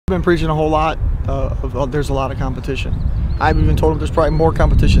Been preaching a whole lot there's a lot of competition. I've even told them there's probably more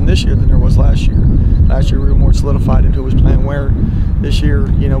competition this year than there was last year. Last year we were more solidified in who was playing where. This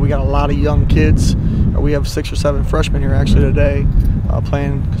year, you know, we got a lot of young kids. We have 6 or 7 freshmen here actually today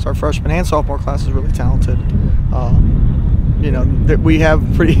playing, because our freshman and sophomore class is really talented. You know, we have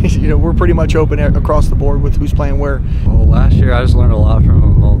pretty, you know, we're pretty much open across the board with who's playing where. Well, last year I just learned a lot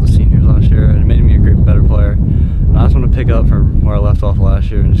from all the seniors last year, and it made me a better player. And I just want to pick up from where I left off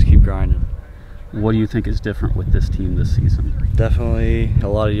last year and just keep grinding. What do you think is different with this team this season? Definitely a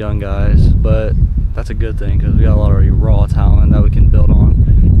lot of young guys, but that's a good thing because we got a lot of raw talent that we can build on.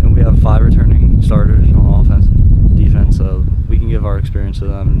 And we have 5 returning starters on offense and defense, so we can give our experience to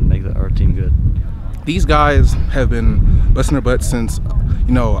them and make our team good. These guys have been busting their butts since,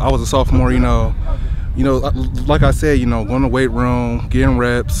 you know, I was a sophomore, you know, like I said, you know, going to the weight room, getting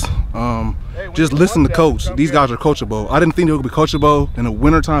reps, just listen to coach. These guys are coachable. I didn't think they would be coachable in the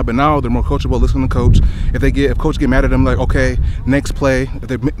wintertime, but now they're more coachable. Listen to coach. If coach get mad at them, like, okay, next play. If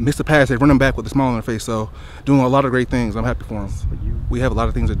they miss the pass, they run them back with a smile on their face. So doing a lot of great things. I'm happy for them. We have a lot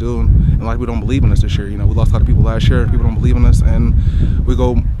of things to do, and like, we don't believe in us this year. You know, we lost a lot of people last year. People don't believe in us, and we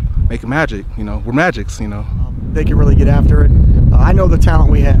go make magic. You know, we're magics. You know. They can really get after it. I know the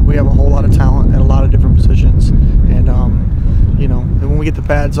talent we have. We have a whole lot of talent at a lot of different positions, and you know, and when we get the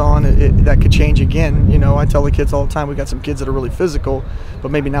pads on, that could change again. You know, I tell the kids all the time, we got some kids that are really physical,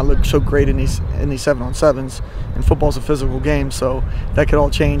 but maybe not look so great in these 7-on-7s. And football's a physical game, so that could all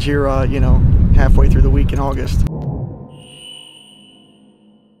change here. You know, halfway through the week in August.